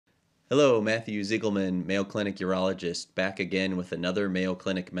Hello, Matthew Ziegelmann, Mayo Clinic Urologist, back again with another Mayo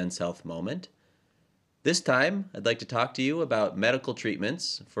Clinic Men's Health moment. This time, I'd like to talk to you about medical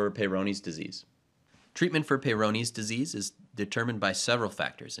treatments for Peyronie's disease. Treatment for Peyronie's disease is determined by several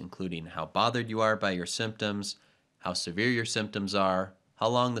factors, including how bothered you are by your symptoms, how severe your symptoms are, how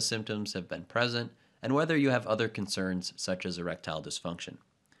long the symptoms have been present, and whether you have other concerns such as erectile dysfunction.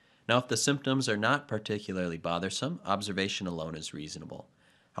 Now, if the symptoms are not particularly bothersome, observation alone is reasonable.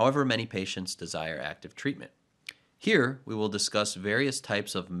 However, many patients desire active treatment. Here, we will discuss various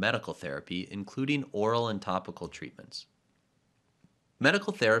types of medical therapy, including oral and topical treatments.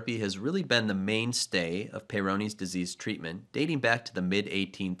 Medical therapy has really been the mainstay of Peyronie's disease treatment dating back to the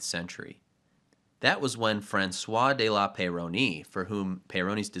mid-18th century. That was when François de la Peyronie, for whom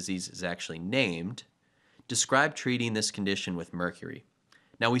Peyronie's disease is actually named, described treating this condition with mercury.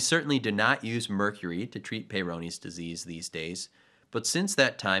 Now, we certainly do not use mercury to treat Peyronie's disease these days, but since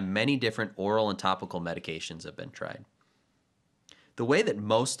that time, many different oral and topical medications have been tried. The way that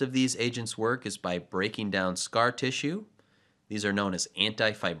most of these agents work is by breaking down scar tissue. These are known as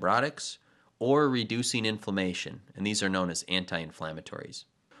antifibrotics, or reducing inflammation, and these are known as anti-inflammatories.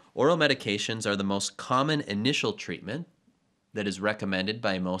 Oral medications are the most common initial treatment that is recommended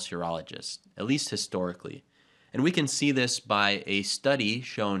by most urologists, at least historically. And we can see this by a study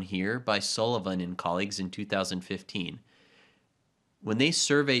shown here by Sullivan and colleagues in 2015. When they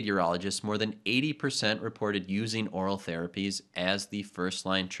surveyed urologists, more than 80% reported using oral therapies as the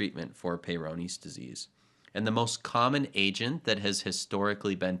first-line treatment for Peyronie's disease. And the most common agent that has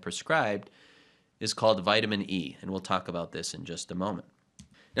historically been prescribed is called vitamin E, and we'll talk about this in just a moment.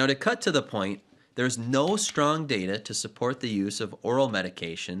 Now, to cut to the point, there's no strong data to support the use of oral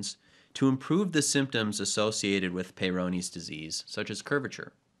medications to improve the symptoms associated with Peyronie's disease, such as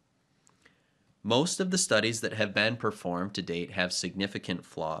curvature. Most of the studies that have been performed to date have significant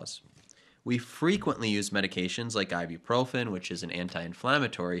flaws. We frequently use medications like ibuprofen, which is an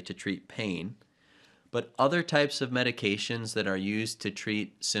anti-inflammatory, to treat pain, but other types of medications that are used to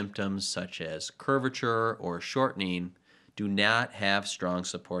treat symptoms such as curvature or shortening do not have strong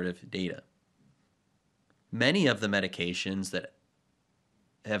supportive data. Many of the medications that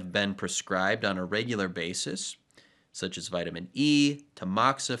have been prescribed on a regular basis, such as vitamin E,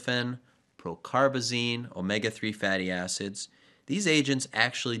 tamoxifen, procarbazine, omega-3 fatty acids, these agents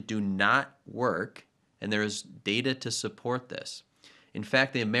actually do not work, and there is data to support this. In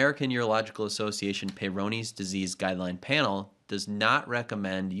fact, the American Urological Association Peyronie's Disease Guideline Panel does not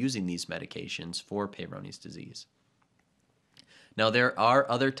recommend using these medications for Peyronie's disease. Now, there are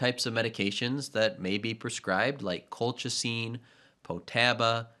other types of medications that may be prescribed, like colchicine,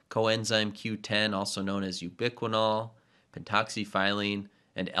 Potaba, coenzyme Q10, also known as ubiquinol, pentoxifylline,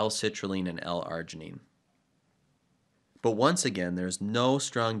 and L-citrulline and L-arginine. But once again, there's no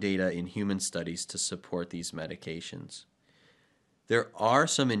strong data in human studies to support these medications. There are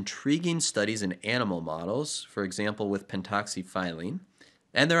some intriguing studies in animal models, for example with pentoxifylline,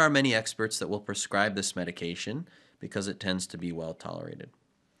 and there are many experts that will prescribe this medication because it tends to be well tolerated.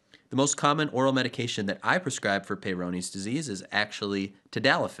 The most common oral medication that I prescribe for Peyronie's disease is actually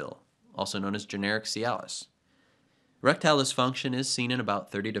tadalafil, also known as generic Cialis. Erectile dysfunction is seen in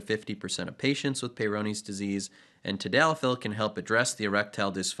about 30 to 50% of patients with Peyronie's disease, and tadalafil can help address the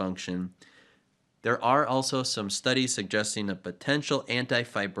erectile dysfunction. There are also some studies suggesting a potential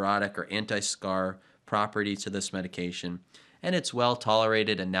anti-fibrotic or anti-scar property to this medication, and it's well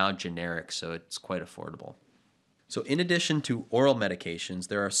tolerated and now generic, so it's quite affordable. So in addition to oral medications,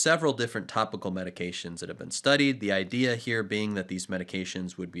 there are several different topical medications that have been studied, the idea here being that these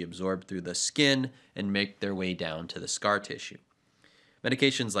medications would be absorbed through the skin and make their way down to the scar tissue.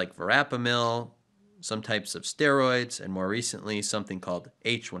 Medications like verapamil, some types of steroids, and more recently something called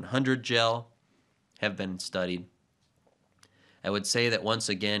H100 gel have been studied. I would say that once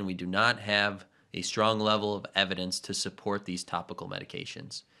again, we do not have a strong level of evidence to support these topical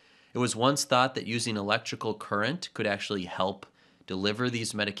medications. It was once thought that using electrical current could actually help deliver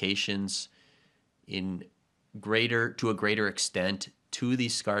these medications to a greater extent to the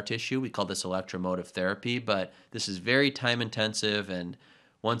scar tissue. We call this electromotive therapy, but this is very time intensive, and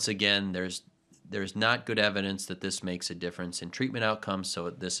once again, there's not good evidence that this makes a difference in treatment outcomes, so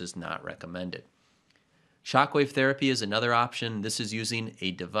this is not recommended. Shockwave therapy is another option. This is using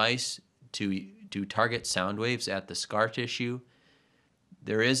a device to target sound waves at the scar tissue.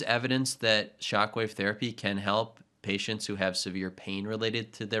 There is evidence that shockwave therapy can help patients who have severe pain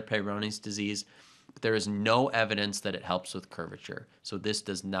related to their Peyronie's disease, but there is no evidence that it helps with curvature. So this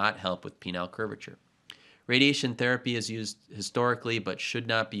does not help with penile curvature. Radiation therapy is used historically but should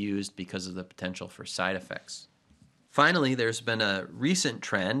not be used because of the potential for side effects. Finally, there's been a recent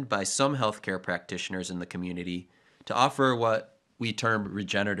trend by some healthcare practitioners in the community to offer what we term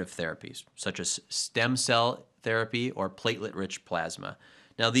regenerative therapies, such as stem cell therapy or platelet-rich plasma.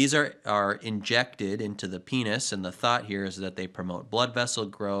 Now, these are injected into the penis, and the thought here is that they promote blood vessel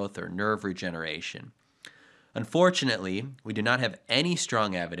growth or nerve regeneration. Unfortunately, we do not have any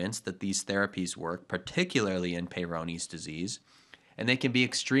strong evidence that these therapies work, particularly in Peyronie's disease, and they can be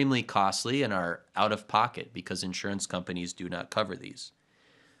extremely costly and are out of pocket because insurance companies do not cover these.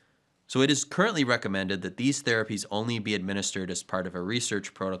 So it is currently recommended that these therapies only be administered as part of a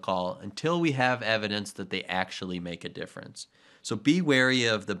research protocol until we have evidence that they actually make a difference. So be wary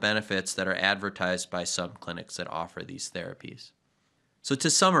of the benefits that are advertised by some clinics that offer these therapies. So to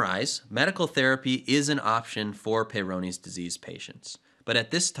summarize, medical therapy is an option for Peyronie's disease patients. But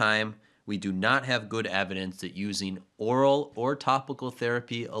at this time, we do not have good evidence that using oral or topical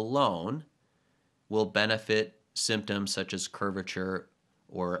therapy alone will benefit symptoms such as curvature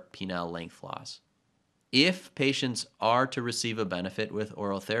or penile length loss. If patients are to receive a benefit with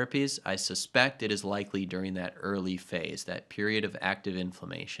oral therapies, I suspect it is likely during that early phase, that period of active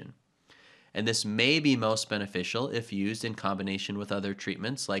inflammation. And this may be most beneficial if used in combination with other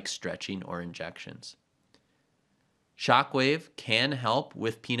treatments like stretching or injections. Shockwave can help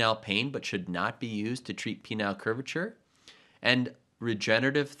with penile pain but should not be used to treat penile curvature. And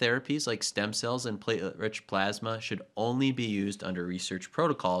regenerative therapies like stem cells and platelet-rich plasma should only be used under research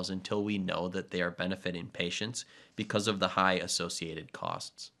protocols until we know that they are benefiting patients because of the high associated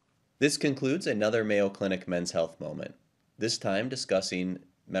costs. This concludes another Mayo Clinic Men's Health Moment, this time discussing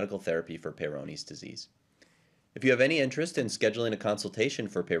medical therapy for Peyronie's disease. If you have any interest in scheduling a consultation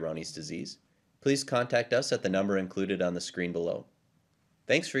for Peyronie's disease, please contact us at the number included on the screen below.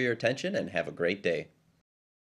 Thanks for your attention and have a great day.